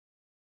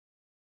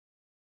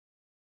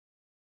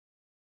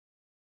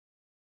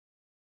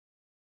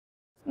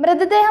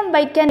മൃതദേഹം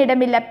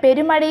വയ്ക്കാനിടമില്ല.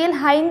 പെരുമഴയിൽ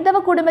ഹൈന്ദവ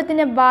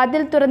കുടുംബത്തിന്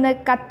വാതിൽ തുറന്ന്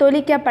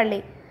കത്തോലിക്ക പള്ളി.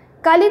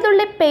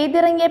 കലിതുള്ളി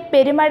പെയ്തിറങ്ങിയ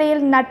പെരുമഴയിൽ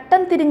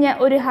നട്ടം തിരിഞ്ഞ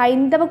ഒരു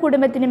ഹൈന്ദവ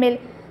കുടുംബത്തിനുമേൽ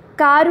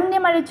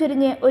കാരുണ്യമഴ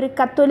ചൊരിഞ്ഞ് ഒരു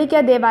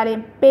കത്തോലിക്ക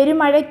ദേവാലയം.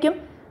 പെരുമഴയ്ക്കും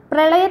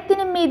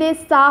പ്രളയത്തിനും മീതെ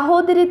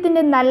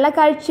സാഹോദര്യത്തിൻ്റെ നല്ല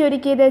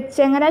കാഴ്ചയൊരുക്കിയത്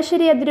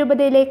ചങ്ങനാശ്ശേരി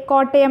അതിരൂപതയിലെ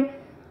കോട്ടയം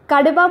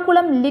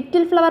കടുവാക്കുളം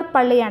ലിറ്റിൽ ഫ്ലവർ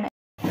പള്ളിയാണ്.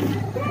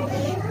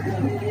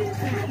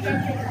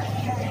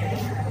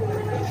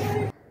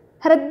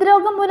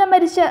 ഹൃദ്രോഗം മൂലം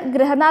മരിച്ച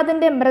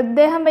ഗൃഹനാഥൻ്റെ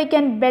മൃതദേഹം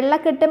വയ്ക്കാൻ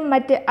വെള്ളക്കെട്ടും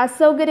മറ്റ്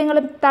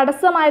അസൗകര്യങ്ങളും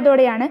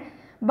തടസ്സമായതോടെയാണ്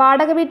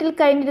വാടക വീട്ടിൽ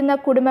കഴിഞ്ഞിരുന്ന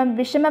കുടുംബം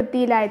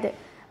വിഷമവൃത്തിയിലായത്.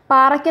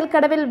 പാറയ്ക്കൽ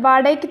കടവിൽ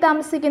വാടകയ്ക്ക്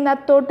താമസിക്കുന്ന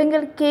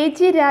തോട്ടുങ്കൽ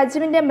KG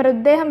രാജുവിൻ്റെ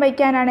മൃതദേഹം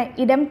വയ്ക്കാനാണ്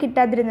ഇടം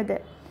കിട്ടാതിരുന്നത്.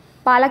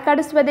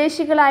 പാലക്കാട്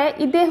സ്വദേശികളായ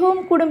ഇദ്ദേഹവും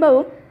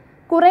കുടുംബവും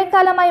കുറേ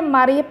കാലമായി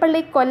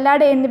മറിയപ്പള്ളി,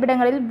 കൊല്ലാട്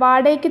എന്നിവിടങ്ങളിൽ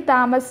വാടകയ്ക്ക്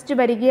താമസിച്ചു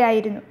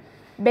വരികയായിരുന്നു.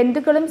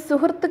 ബന്ധുക്കളും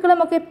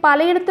സുഹൃത്തുക്കളുമൊക്കെ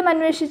പലയിടത്തും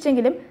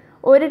അന്വേഷിച്ചെങ്കിലും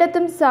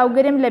ഒരിടത്തും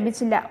സൗകര്യം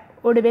ലഭിച്ചില്ല.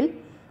 ഒടുവിൽ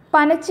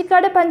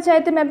പനച്ചിക്കാട്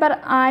പഞ്ചായത്ത് മെമ്പർ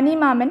ആനി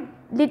മാമൻ,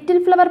 ലിറ്റിൽ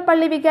ഫ്ലവർ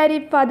പള്ളി വികാരി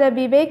ഫാദർ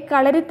വിവേക്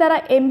കളരിത്തറ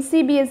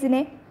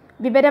MCBSനെ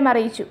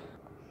വിവരമറിയിച്ചു.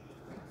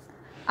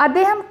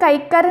 അദ്ദേഹം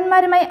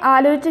കൈക്കാരന്മാരുമായി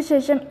ആലോചിച്ച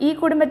ശേഷം ഈ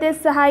കുടുംബത്തെ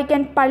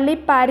സഹായിക്കാൻ പള്ളി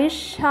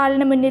പാരിഷ്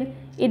ഹാളിന് മുന്നിൽ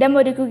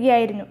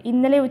ഇടമൊരുക്കുകയായിരുന്നു.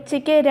 ഇന്നലെ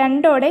ഉച്ചയ്ക്ക്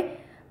 2ഓടെ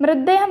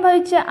മൃതദേഹം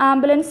വഹിച്ച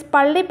ആംബുലൻസ്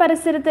പള്ളി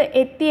പരിസരത്ത്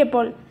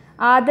എത്തിയപ്പോൾ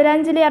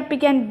ആദരാഞ്ജലി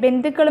അർപ്പിക്കാൻ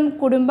ബന്ധുക്കളും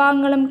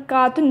കുടുംബാംഗങ്ങളും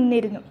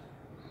കാത്തുനിന്നിരുന്നു.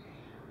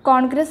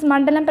 കോൺഗ്രസ്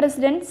മണ്ഡലം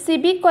പ്രസിഡന്റ്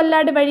സിബി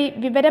കൊല്ലാട് വഴി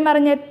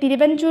വിവരമറിഞ്ഞ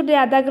തിരുവഞ്ചൂർ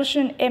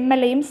രാധാകൃഷ്ണൻ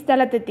MLAയും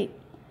സ്ഥലത്തെത്തി.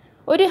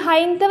 ഒരു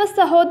ഹൈന്ദവ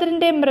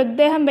സഹോദരൻ്റെ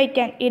മൃതദേഹം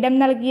വയ്ക്കാൻ ഇടം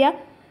നൽകിയ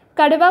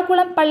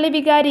കടുവാക്കുളം പള്ളി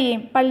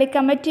വികാരിയെയും പള്ളി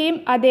കമ്മിറ്റിയെയും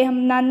അദ്ദേഹം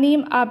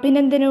നന്ദിയും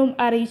അഭിനന്ദനവും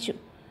അറിയിച്ചു.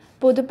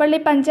 പുതുപ്പള്ളി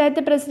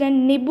പഞ്ചായത്ത്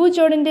പ്രസിഡന്റ് നിബു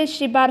ജോണിൻ്റെ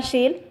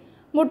ശുപാർശയിൽ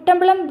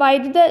മുട്ടമ്പളം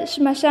വൈദ്യുത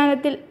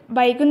ശ്മശാനത്തിൽ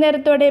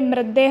വൈകുന്നേരത്തോടെ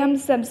മൃതദേഹം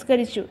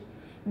സംസ്കരിച്ചു.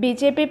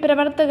 BJP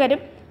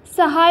പ്രവർത്തകരും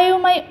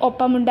സഹായവുമായി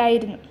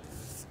ഒപ്പമുണ്ടായിരുന്നു.